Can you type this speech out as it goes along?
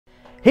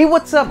Hey,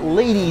 what's up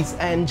ladies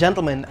and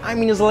gentlemen, I'm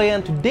Ignace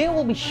and today I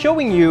will be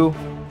showing you...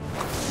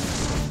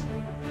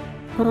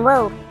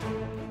 Whoa!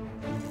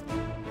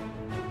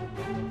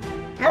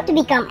 How to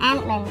become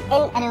Ant-Man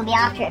in Adobe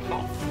After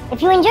Effects.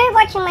 If you enjoy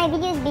watching my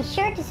videos, be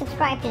sure to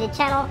subscribe to the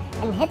channel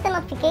and hit the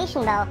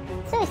notification bell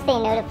so you stay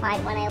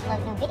notified when I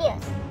upload new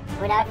videos.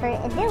 Without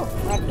further ado,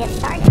 let's get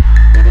started.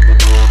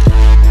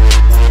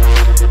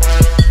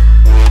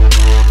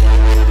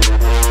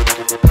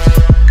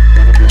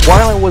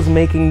 While I was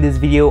making this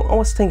video, I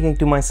was thinking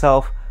to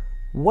myself,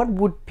 what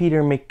would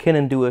Peter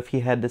McKinnon do if he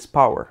had this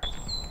power?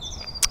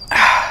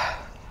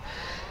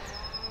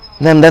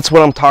 Then that's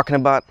what I'm talking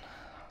about.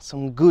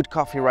 Some good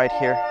coffee right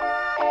here.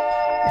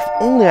 If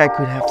only I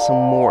could have some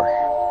more.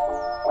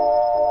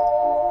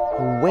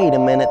 Wait a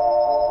minute.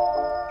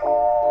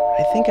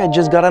 I think I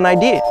just got an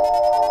idea.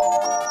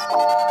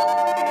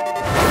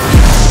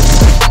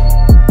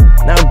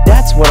 Now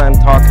that's what I'm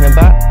talking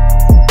about.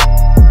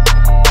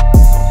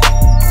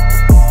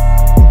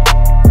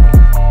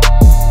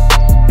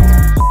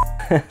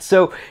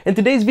 So in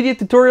today's video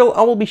tutorial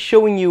I will be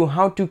showing you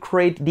how to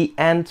create the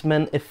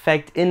Ant-Man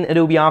effect in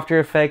Adobe After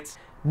Effects,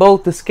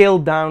 both to scale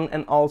down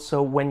and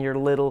also when you're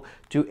little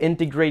to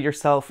integrate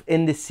yourself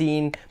in the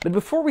scene. But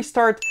before we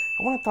start,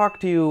 I want to talk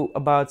to you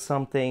about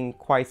something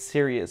quite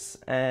serious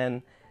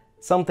and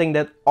something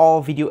that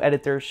all video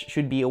editors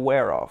should be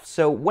aware of.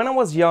 So when I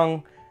was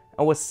young,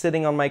 I was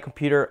sitting on my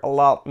computer a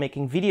lot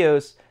making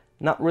videos,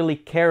 not really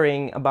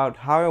caring about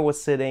how I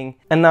was sitting.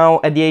 And now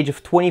at the age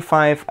of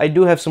 25, I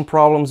do have some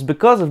problems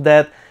because of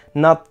that,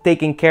 not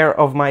taking care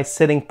of my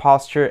sitting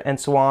posture and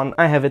so on.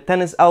 I have a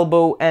tennis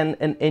elbow and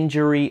an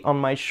injury on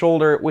my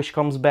shoulder, which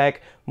comes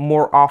back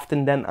more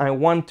often than I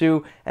want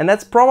to. And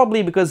that's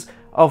probably because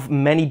of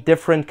many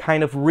different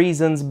kind of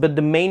reasons, but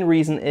the main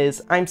reason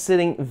is I'm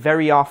sitting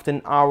very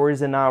often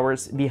hours and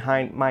hours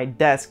behind my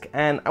desk,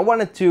 and I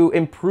wanted to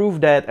improve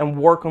that and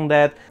work on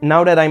that.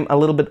 Now that I'm a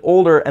little bit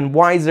older and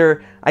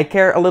wiser, I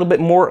care a little bit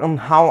more on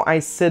how I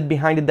sit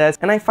behind the desk,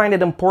 and I find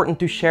it important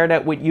to share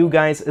that with you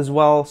guys as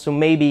well, so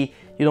maybe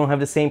you don't have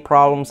the same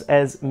problems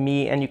as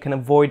me and you can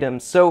avoid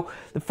them. So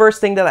the first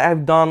thing that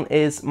I've done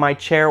is my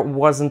chair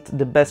wasn't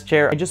the best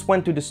chair. I just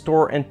went to the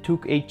store and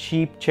took a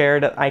cheap chair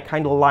that I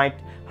kind of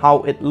liked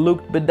how it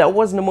looked, but that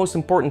wasn't the most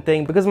important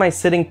thing because my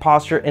sitting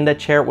posture in that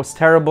chair was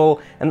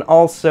terrible and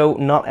also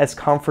not as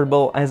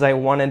comfortable as I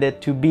wanted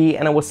it to be,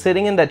 and I was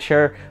sitting in that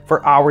chair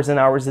for hours and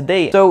hours a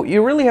day. So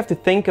you really have to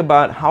think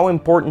about how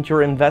important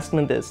your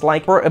investment is.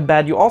 Like for a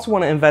bed, you also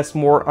want to invest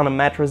more on a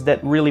mattress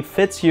that really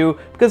fits you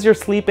because you're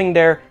sleeping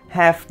there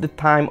half the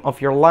time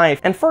of your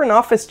life. And for an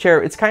office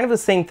chair, it's kind of the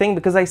same thing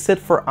because I sit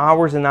for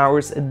hours and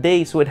hours a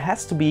day, so it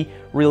has to be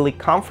really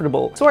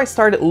comfortable. So I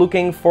started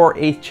looking for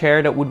a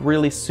chair that would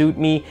really suit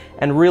me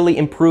and really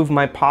improve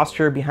my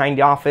posture behind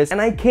the office.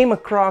 And I came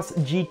across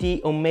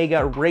GT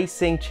Omega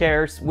racing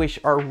chairs, which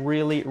are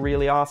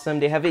really awesome.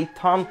 They have a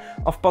ton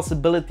of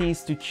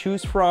possibilities to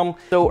choose from.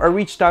 So I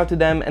reached out to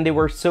them and they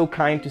were so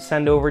kind to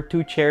send over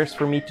 2 chairs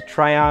for me to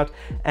try out.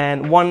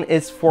 And one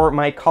is for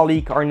my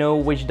colleague Arnaud,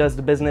 which does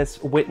the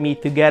business with me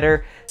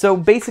together. So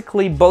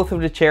basically both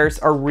of the chairs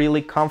are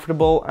really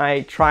comfortable.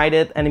 I tried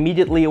it and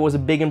immediately it was a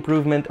big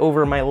improvement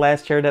over my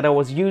last chair that I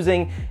was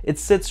using. It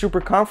sits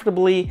super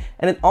comfortably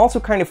and it also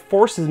kind of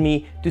forces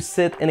me to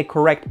sit in a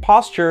correct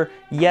posture,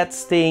 yet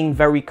staying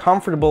very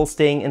comfortable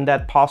staying in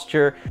that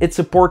posture. It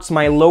supports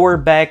my lower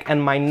back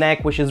and my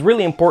neck, which is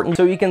really important,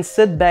 so you can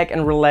sit back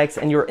and relax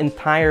and your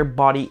entire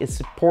body is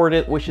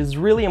supported, which is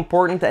really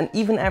important. And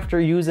even after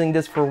using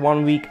this for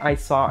 1 week, I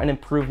saw an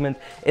improvement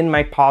in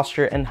my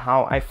posture and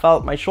how I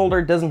felt. My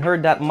shoulder doesn't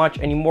hurt that much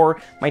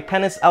anymore. My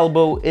tennis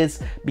elbow is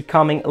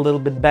becoming a little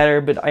bit better,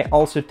 but I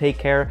also take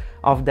care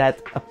of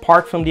that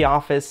apart from the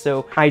office,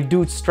 so I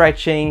do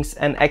stretchings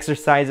and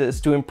exercises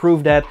to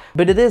improve that.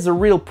 But it is a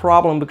real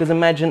problem because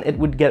imagine it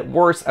would get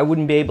worse, I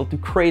wouldn't be able to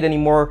create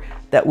anymore.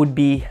 That would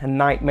be a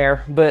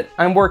nightmare, but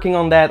I'm working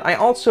on that. I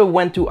also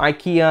went to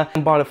IKEA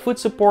and bought a foot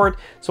support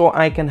so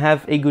I can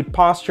have a good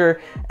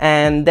posture,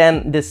 and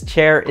then this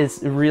chair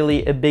is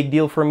really a big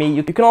deal for me.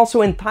 You can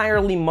also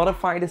entirely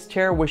modify this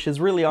chair, which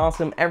is really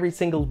awesome. Every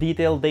single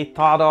detail they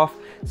thought of.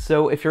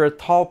 So if you're a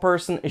tall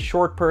person, a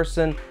short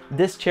person,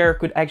 this chair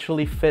could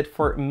actually fit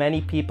for many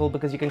people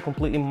because you can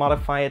completely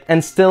modify it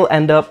and still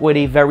end up with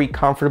a very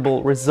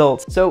comfortable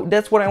result. So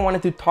that's what I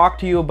wanted to talk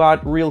to you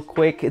about real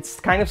quick. It's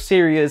kind of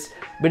serious,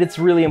 but it's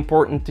really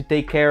important to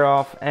take care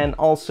of. And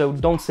also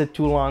don't sit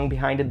too long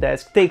behind the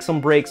desk. Take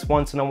some breaks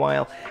once in a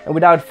while. And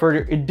without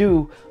further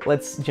ado,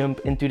 let's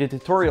jump into the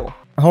tutorial.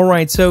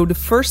 Alright, so the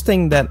first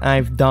thing that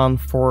I've done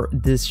for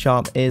this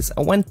shot is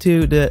I went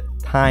to the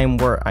time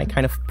where I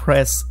kind of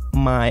press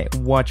my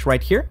watch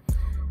right here.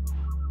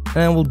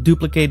 And I will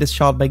duplicate this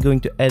shot by going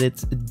to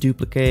Edit,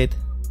 Duplicate.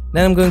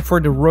 Then I'm going for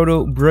the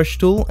Roto Brush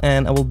tool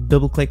and I will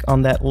double click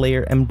on that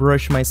layer and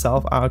brush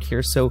myself out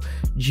here. So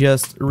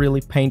just really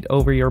paint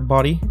over your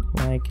body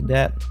like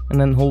that. And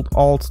then hold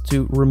Alt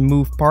to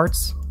remove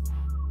parts.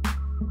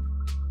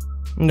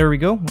 And there we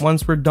go.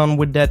 Once we're done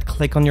with that,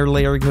 click on your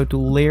layer, go to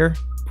Layer,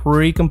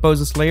 pre-compose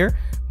this layer,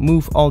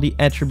 move all the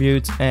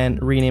attributes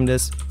and rename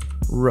this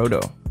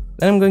Roto.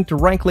 Then I'm going to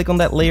right click on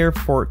that layer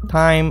for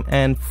time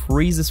and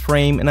freeze this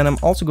frame, and then I'm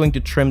also going to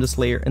trim this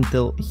layer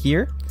until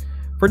here.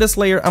 For this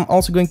layer, I'm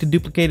also going to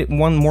duplicate it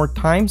one more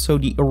time, so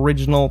the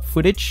original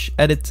footage,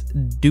 edit,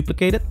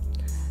 duplicate it.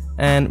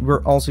 And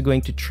we're also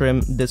going to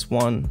trim this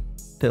one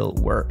till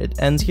where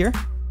it ends here.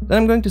 Then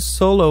I'm going to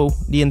solo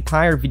the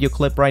entire video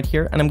clip right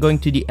here, and I'm going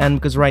to the end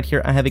because right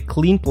here I have a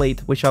clean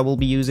plate which I will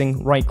be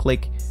using. Right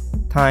click,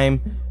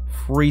 time,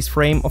 freeze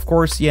frame. Of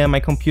course, yeah, my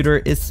computer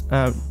is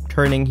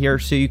turning here,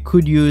 so you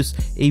could use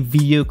a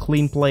video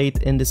clean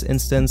plate in this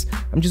instance.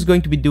 I'm just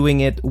going to be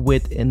doing it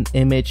with an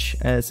image,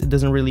 as it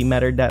doesn't really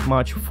matter that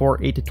much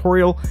for a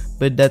tutorial,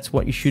 but that's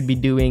what you should be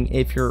doing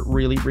if you're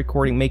really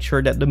recording. Make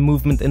sure that the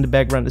movement in the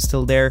background is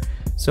still there.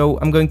 So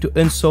I'm going to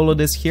unsolo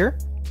this here,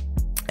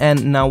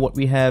 and now what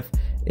we have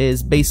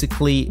is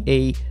basically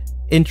a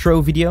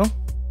intro video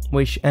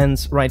which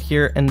ends right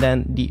here, and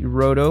then the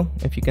roto.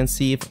 If you can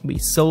see, if we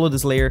solo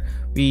this layer,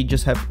 we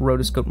just have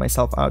rotoscope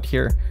myself out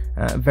here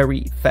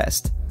very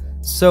fast.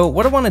 So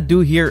what I want to do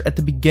here at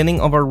the beginning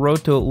of our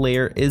roto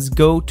layer is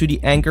go to the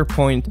anchor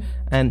point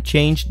and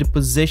change the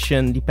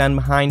position, the pan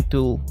behind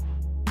tool,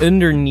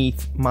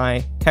 underneath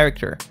my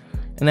character.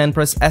 And then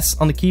press S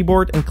on the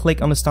keyboard and click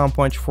on the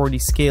stopwatch for the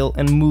scale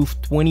and move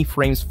 20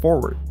 frames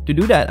forward. To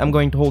do that, I'm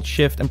going to hold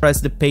Shift and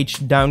press the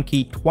page down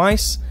key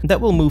twice.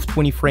 That will move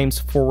 20 frames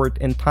forward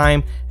in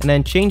time, and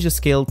then change the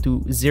scale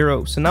to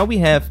 0. So now we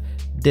have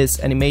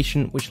this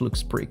animation, which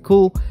looks pretty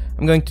cool.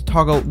 I'm going to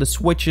toggle the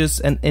switches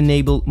and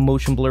enable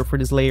motion blur for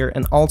this layer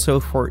and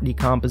also for the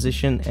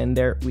composition, and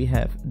there we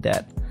have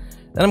that.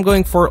 Then I'm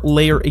going for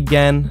layer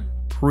again,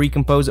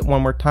 recompose it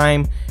one more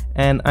time,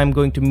 and I'm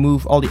going to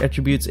move all the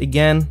attributes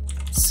again,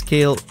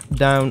 scale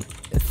down,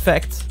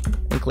 effect,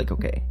 and click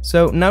OK.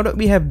 So now that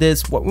we have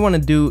this, what we want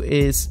to do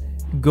is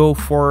go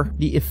for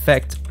the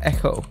effect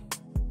echo.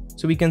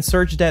 So we can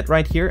search that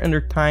right here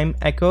under time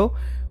echo.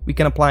 We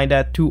can apply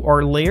that to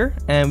our layer,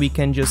 and we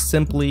can just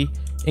simply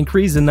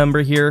increase the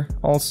number here,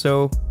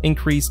 also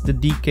increase the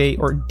decay,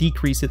 or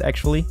decrease it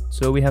actually,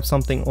 so we have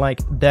something like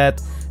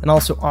that, and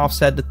also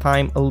offset the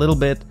time a little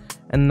bit,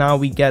 and now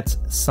we get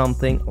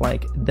something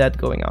like that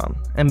going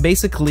on. And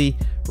basically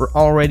we're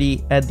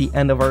already at the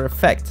end of our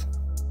effect.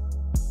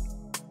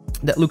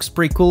 That looks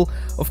pretty cool.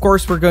 Of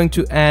course, we're going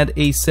to add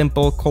a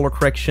simple color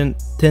correction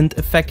tint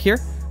effect here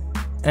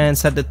and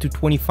set that to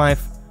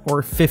 25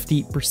 or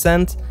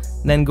 50%.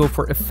 Then go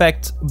for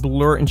effect,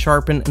 blur and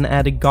sharpen, and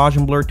add a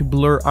Gaussian blur to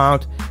blur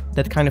out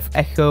that kind of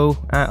echo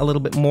a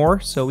little bit more,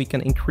 so we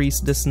can increase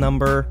this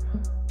number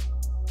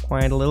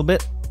quite a little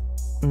bit.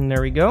 And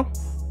there we go.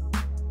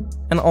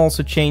 And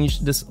also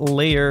change this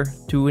layer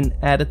to an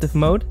additive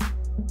mode,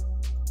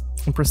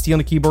 and press T on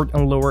the keyboard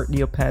and lower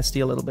the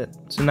opacity a little bit.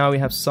 So now we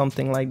have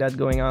something like that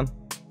going on.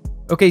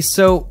 Okay,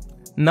 so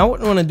now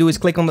what I want to do is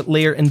click on that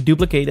layer and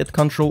duplicate it,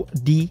 Ctrl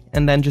D,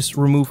 and then just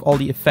remove all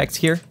the effects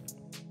here.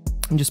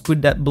 And just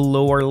put that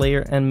below our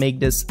layer and make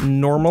this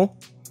normal,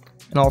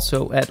 and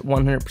also at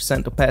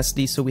 100%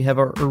 opacity, so we have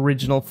our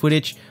original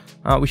footage.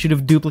 We should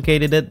have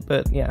duplicated it,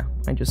 but yeah,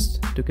 I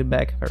just took it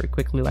back very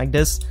quickly like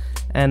this,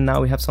 and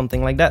now we have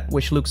something like that,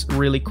 which looks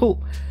really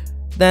cool.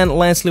 Then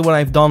lastly, what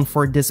I've done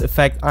for this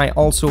effect, I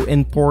also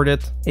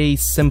imported a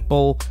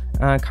simple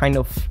kind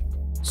of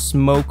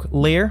smoke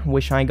layer,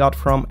 which I got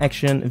from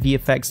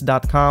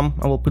actionvfx.com.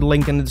 I will put a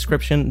link in the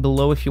description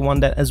below if you want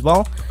that as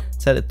well.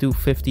 Set it to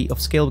 50 of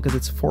scale because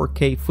it's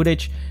 4K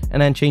footage, and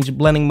then change the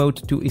blending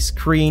mode to a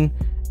screen.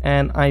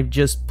 And I've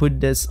just put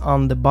this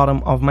on the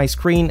bottom of my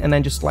screen, and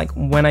then just like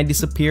when I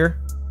disappear,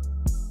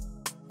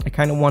 I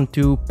kind of want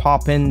to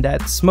pop in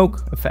that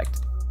smoke effect.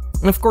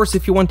 And of course,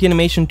 if you want the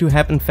animation to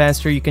happen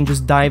faster, you can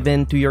just dive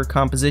into your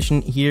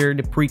composition here,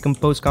 the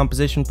pre-composed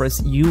composition,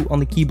 press U on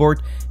the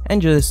keyboard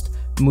and just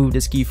move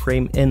this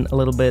keyframe in a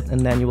little bit, and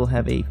then you will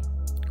have a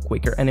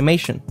quicker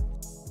animation.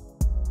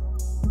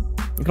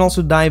 You can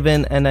also dive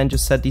in and then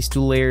just set these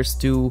two layers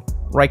to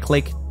right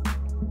click,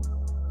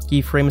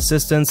 keyframe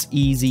assistance,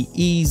 easy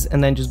ease,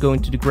 and then just go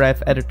into the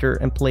graph editor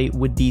and play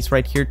with these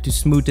right here to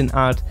smoothen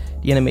out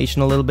the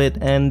animation a little bit,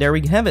 and there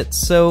we have it.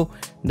 So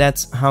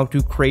that's how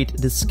to create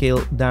the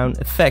scale down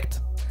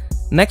effect.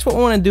 Next, what I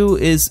want to do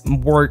is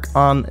work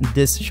on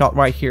this shot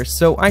right here.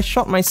 So I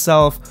shot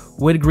myself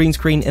with a green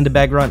screen in the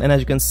background, and as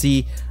you can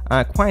see,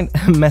 quite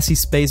a messy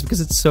space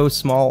because it's so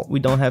small. We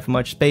don't have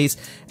much space,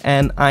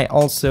 and I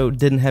also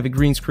didn't have a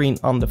green screen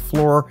on the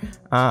floor.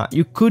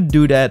 You could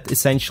do that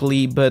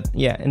essentially, but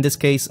yeah, in this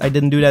case I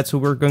didn't do that, so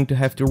we're going to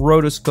have to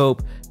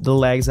rotoscope the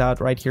legs out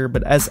right here.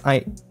 But as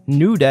I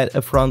knew that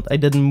up front, I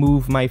didn't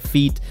move my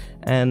feet,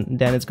 and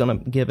then it's gonna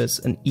give us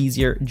an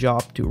easier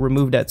job to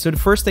remove that. So the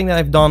first thing that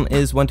I've done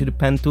is went to the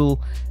pen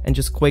tool and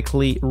just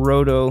quickly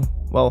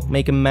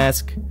make a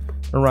mask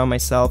around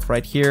myself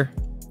right here,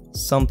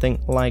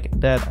 something like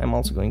that. I'm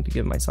also going to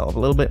give myself a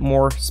little bit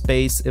more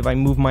space if I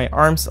move my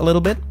arms a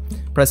little bit.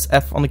 Press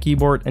F on the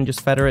keyboard and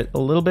just feather it a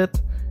little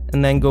bit,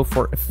 and then go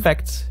for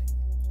effect,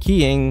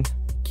 keying,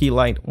 key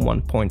light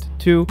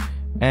 1.2,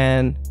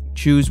 and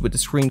choose with the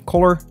screen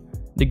color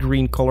the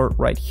green color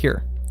right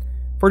here.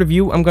 For the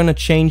view, I'm gonna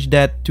change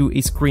that to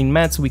a screen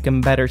matte so we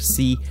can better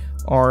see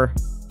our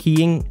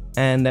keying,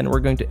 and then we're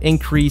going to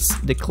increase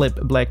the clip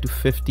black to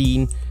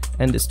 15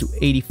 and this to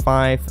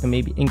 85, and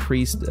maybe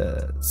increase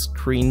the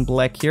screen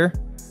black here.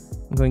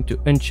 I'm going to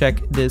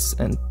uncheck this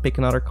and pick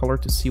another color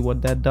to see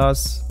what that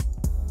does.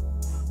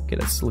 Okay,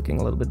 that's looking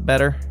a little bit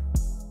better.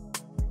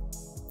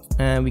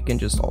 And we can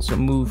just also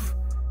move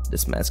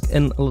this mask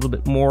in a little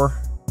bit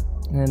more,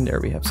 and there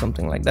we have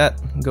something like that.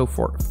 Go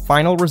for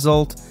final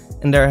result,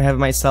 and there I have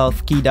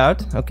myself keyed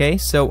out. Okay,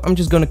 so I'm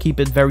just gonna keep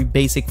it very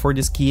basic for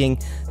this keying.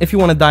 If you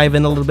want to dive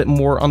in a little bit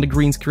more on the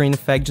green screen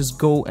effect, just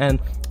go and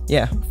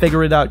yeah,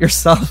 figure it out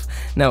yourself.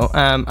 No,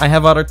 I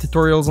have other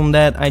tutorials on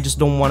that. I just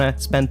don't want to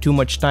spend too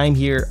much time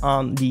here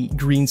on the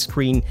green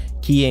screen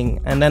keying.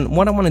 And then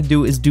what I want to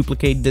do is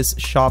duplicate this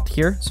shot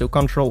here. So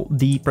Control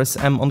D, press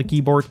M on the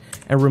keyboard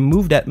and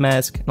remove that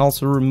mask, and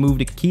also remove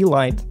the key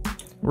light.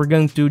 We're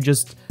going to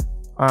just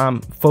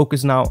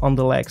focus now on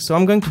the legs. So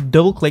I'm going to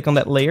double click on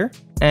that layer,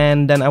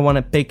 and then I want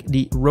to pick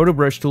the Roto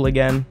Brush tool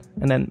again,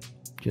 and then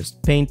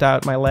just paint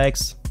out my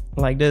legs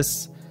like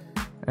this,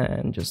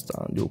 and just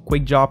do a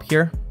quick job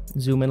here.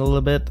 Zoom in a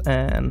little bit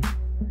and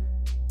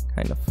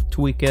kind of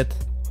tweak it.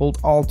 Hold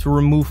Alt to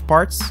remove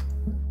parts.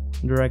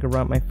 Drag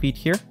around my feet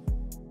here.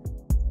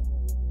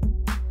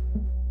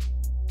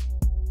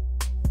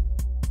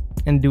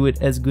 And do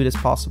it as good as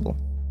possible.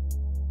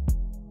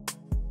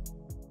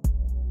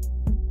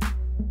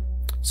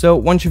 So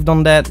once you've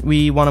done that,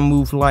 we want to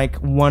move like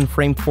 1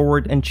 frame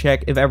forward and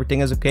check if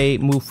everything is okay.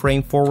 Move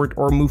frame forward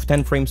or move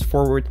 10 frames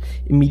forward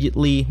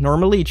immediately.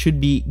 Normally it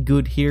should be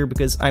good here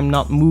because I'm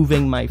not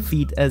moving my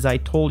feet as I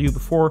told you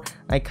before.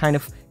 I kind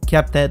of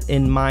kept that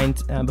in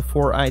mind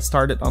before I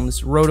started on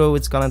this roto.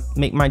 It's gonna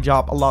make my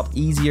job a lot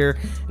easier.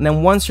 And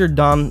then once you're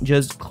done,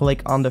 just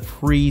click on the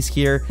freeze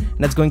here, and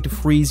that's going to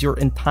freeze your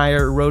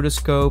entire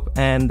rotoscope,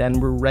 and then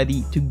we're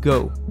ready to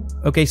go.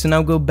 Okay, so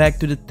now go back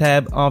to the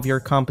tab of your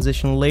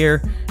composition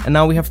layer, and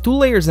now we have 2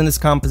 layers in this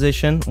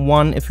composition.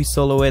 One, if we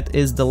solo it,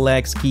 is the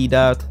legs keyed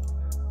out,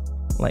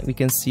 like we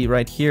can see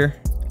right here.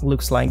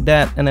 Looks like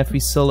that. And if we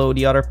solo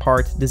the other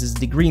part, this is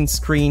the green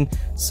screen.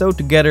 So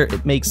together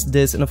it makes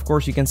this, and of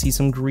course you can see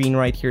some green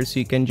right here, so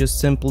you can just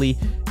simply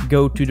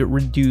go to the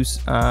reduce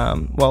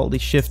the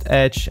shift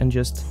edge and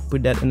just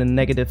put that in a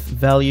negative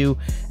value,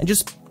 and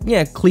just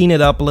clean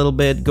it up a little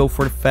bit. Go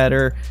for the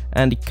feather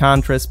and the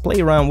contrast,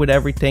 play around with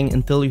everything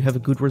until you have a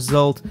good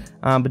result,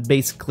 but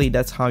basically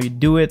that's how you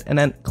do it. And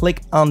then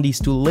click on these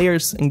 2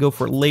 layers and go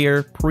for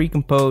layer,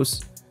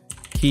 pre-compose,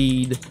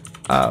 keyed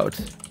out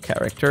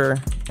character,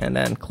 and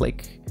then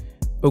click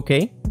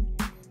OK.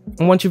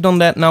 And once you've done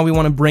that, now we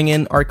want to bring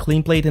in our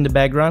clean plate in the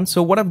background.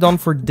 So what I've done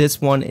for this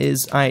one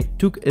is I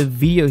took a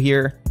video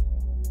here,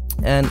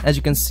 and as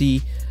you can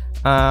see,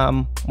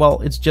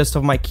 it's just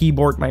of my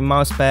keyboard, my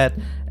mouse pad,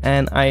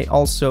 and I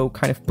also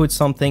kind of put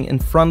something in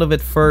front of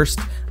it first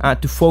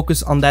to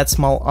focus on that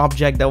small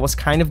object that was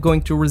kind of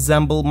going to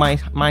resemble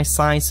my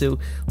size. So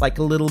like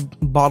a little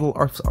bottle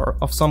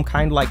of some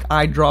kind, like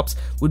eye drops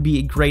would be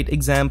a great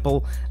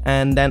example.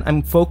 And then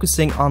I'm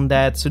focusing on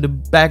that, so the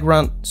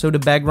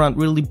background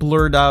really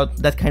blurred out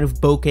that kind of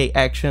bokeh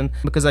action,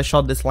 because I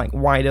shot this like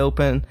wide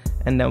open,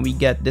 and then we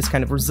get this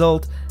kind of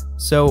result.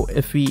 So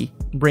if we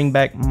bring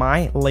back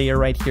my layer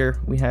right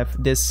here, we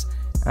have this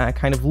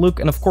kind of look,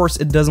 and of course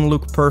it doesn't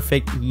look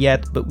perfect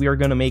yet, but we are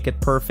going to make it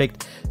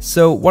perfect.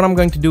 So what I'm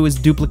going to do is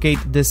duplicate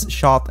this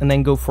shot and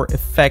then go for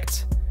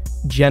effect,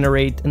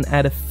 generate, and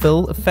add a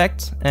fill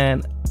effect,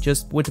 and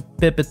just with the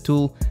pivot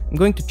tool I'm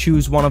going to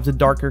choose one of the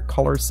darker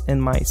colors in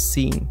my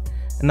scene.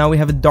 And now we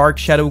have a dark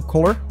shadow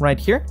color right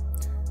here.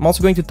 I'm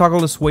also going to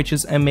toggle the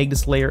switches and make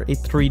this layer a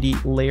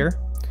 3D layer,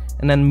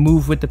 and then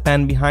move with the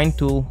pan behind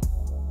tool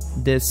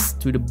this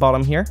to the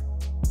bottom here.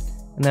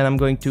 And then I'm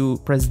going to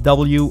press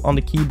W on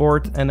the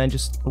keyboard and then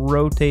just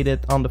rotate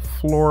it on the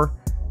floor,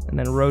 and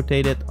then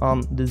rotate it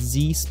on the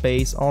Z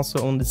space,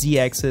 also on the Z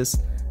axis,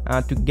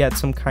 to get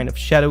some kind of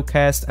shadow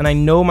cast. And I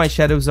know my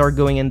shadows are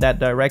going in that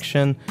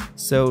direction,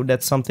 so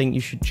that's something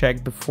you should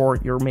check before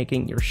you're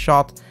making your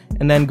shot.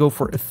 And then go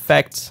for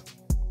effects,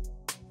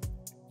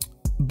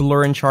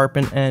 blur and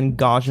sharpen, and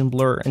Gaussian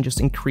blur, and just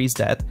increase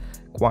that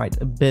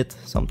quite a bit,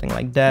 something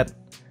like that.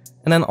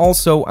 And then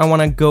also I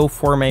want to go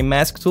for my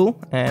mask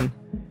tool and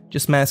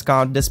just mask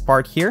out this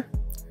part here,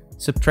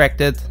 subtract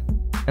it,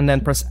 and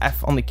then press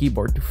F on the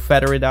keyboard to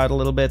feather it out a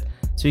little bit,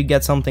 so you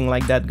get something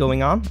like that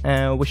going on,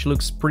 which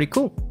looks pretty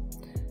cool.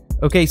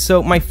 Okay,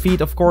 so my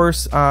feet, of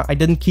course, I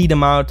didn't key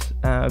them out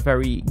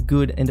very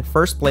good in the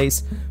first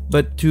place,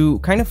 but to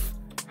kind of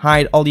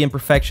hide all the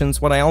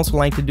imperfections, what I also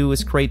like to do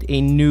is create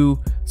a new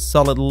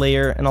solid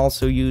layer, and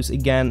also use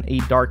again a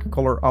dark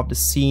color of the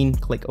scene.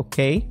 Click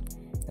OK,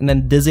 and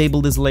then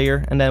disable this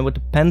layer, and then with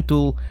the pen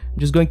tool I'm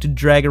just going to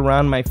drag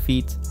around my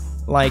feet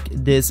like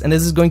this, and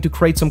this is going to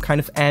create some kind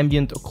of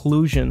ambient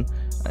occlusion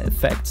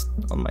effect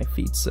on my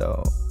feet.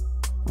 So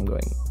I'm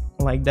going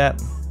like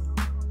that,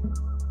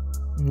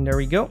 and there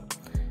we go.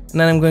 And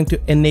then I'm going to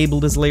enable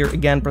this layer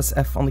again, press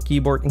F on the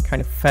keyboard, and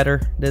kind of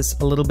feather this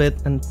a little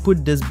bit and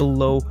put this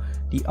below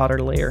the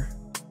other layer.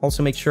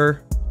 Also make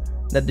sure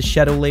that the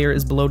shadow layer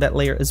is below that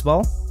layer as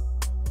well.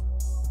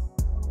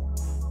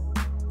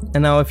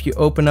 And now if you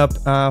open up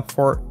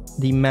for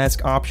the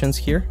mask options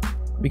here,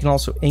 we can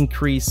also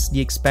increase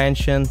the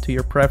expansion to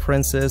your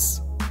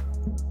preferences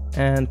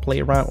and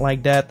play around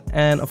like that.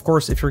 And of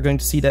course, if you're going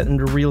to see that in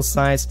the real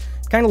size,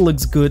 it kind of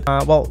looks good.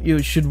 Well, you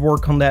should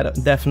work on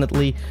that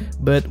definitely,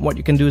 but what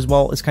you can do as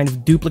well is kind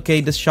of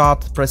duplicate this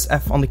shot, press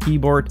F on the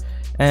keyboard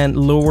and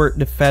lower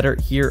the feather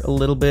here a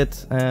little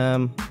bit.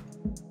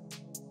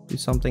 Do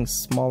something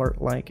smaller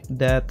like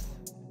that.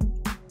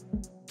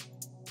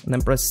 And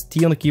then press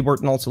T on the keyboard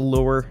and also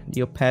lower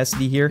the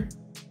opacity here.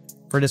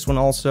 For this one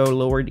also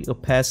lower the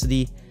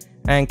opacity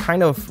and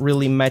kind of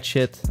really match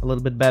it a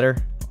little bit better.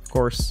 Of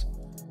course,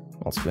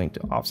 I'm also going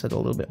to offset a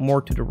little bit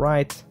more to the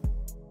right.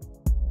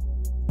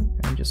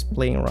 And just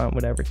playing around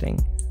with everything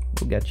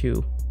will get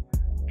you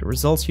the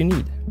results you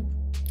need.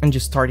 And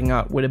just starting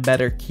out with a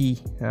better key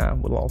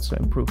will also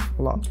improve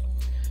a lot.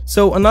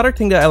 So another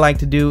thing that I like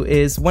to do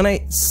is when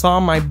I saw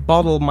my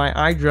bottle, my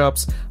eye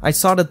drops, I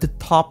saw that the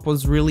top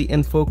was really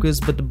in focus,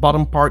 but the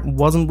bottom part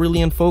wasn't really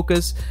in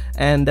focus.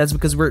 And that's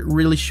because we're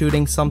really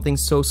shooting something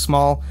so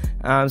small.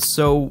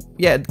 So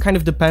yeah, it kind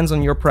of depends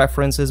on your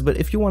preferences. But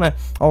if you want to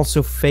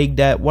also fake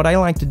that, what I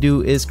like to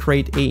do is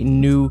create a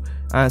new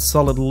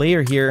solid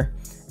layer here.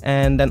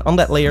 And then on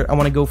that layer, I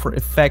want to go for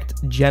Effect,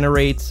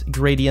 Generate,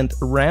 Gradient,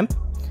 Ramp.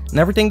 And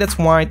everything that's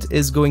white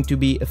is going to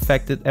be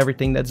affected,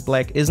 everything that's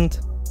black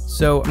isn't.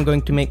 So I'm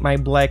going to make my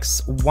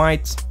blacks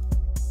white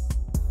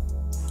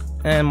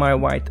and my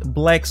white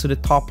black so the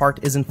top part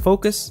is in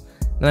focus.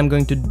 Then I'm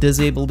going to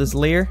disable this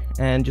layer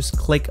and just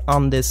click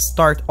on this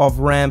start of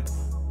ramp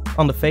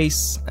on the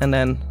face and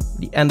then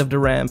the end of the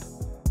ramp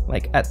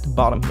like at the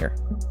bottom here.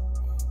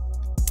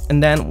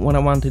 And then what I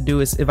want to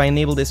do is if I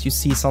enable this, you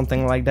see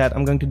something like that.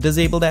 I'm going to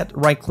disable that,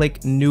 right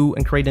click, new,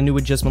 and create a new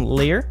adjustment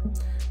layer.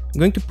 I'm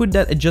going to put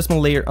that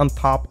adjustment layer on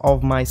top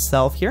of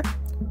myself here,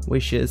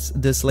 which is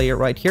this layer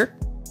right here.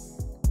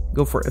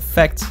 Go for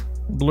Effect,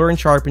 Blur and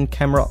Sharpen,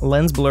 Camera,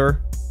 Lens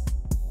Blur,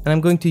 and I'm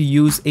going to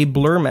use a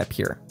blur map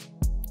here.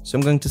 So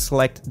I'm going to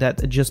select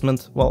that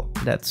adjustment, well,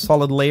 that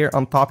solid layer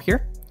on top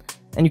here.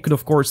 And you could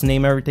of course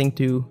name everything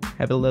to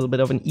have a little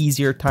bit of an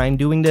easier time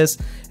doing this.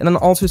 And then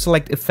also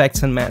select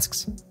Effects and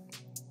Masks.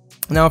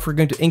 Now if we're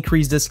going to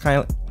increase this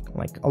kind of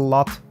like a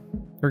lot,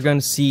 you're going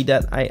to see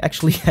that I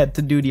actually had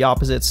to do the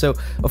opposite. So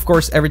of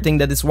course everything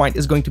that is white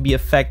is going to be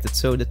affected,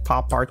 so the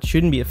top part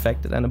shouldn't be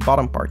affected and the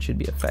bottom part should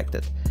be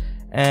affected.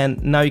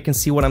 And now you can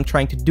see what I'm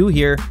trying to do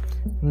here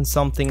in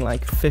something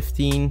like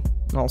 15,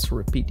 and also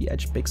repeat the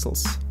edge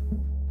pixels,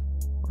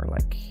 or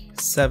like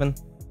 7.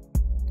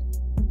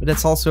 But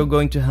that's also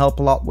going to help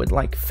a lot with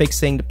like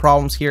fixing the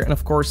problems here. And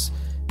of course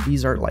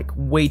these are like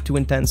way too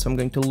intense, so I'm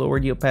going to lower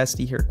the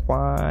opacity here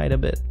quite a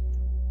bit.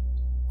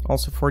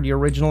 Also for the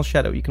original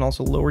shadow, you can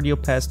also lower the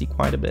opacity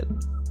quite a bit.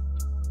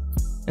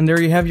 And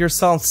there you have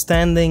yourself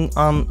standing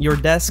on your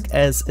desk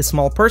as a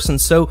small person.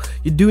 So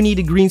you do need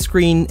a green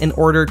screen in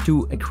order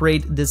to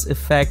create this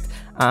effect.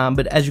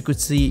 But as you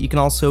could see, you can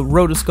also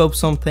rotoscope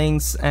some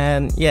things,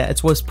 and yeah,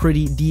 it was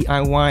pretty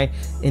DIY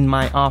in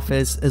my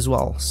office as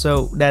well.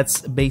 So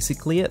that's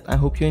basically it. I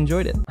hope you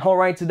enjoyed it.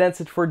 Alright, so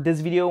that's it for this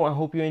video. I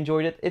hope you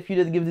enjoyed it. If you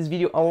did, give this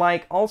video a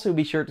like. Also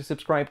be sure to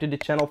subscribe to the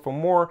channel for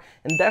more,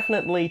 and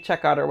definitely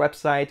check out our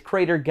website,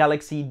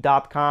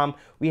 creatorgalaxy.com.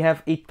 We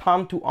have a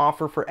ton to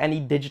offer for any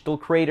digital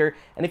creator,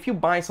 and if you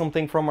buy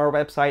something from our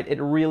website,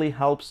 it really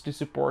helps to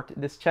support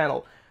this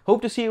channel.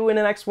 Hope to see you in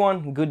the next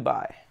one.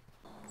 Goodbye.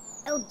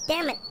 Oh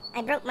damn it,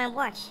 I broke my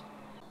watch.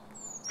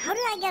 How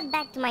did I get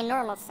back to my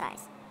normal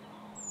size?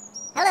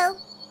 Hello?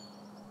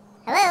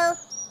 Hello?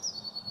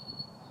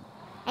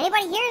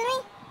 Anybody hears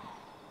me?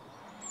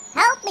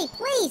 Help me,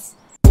 please!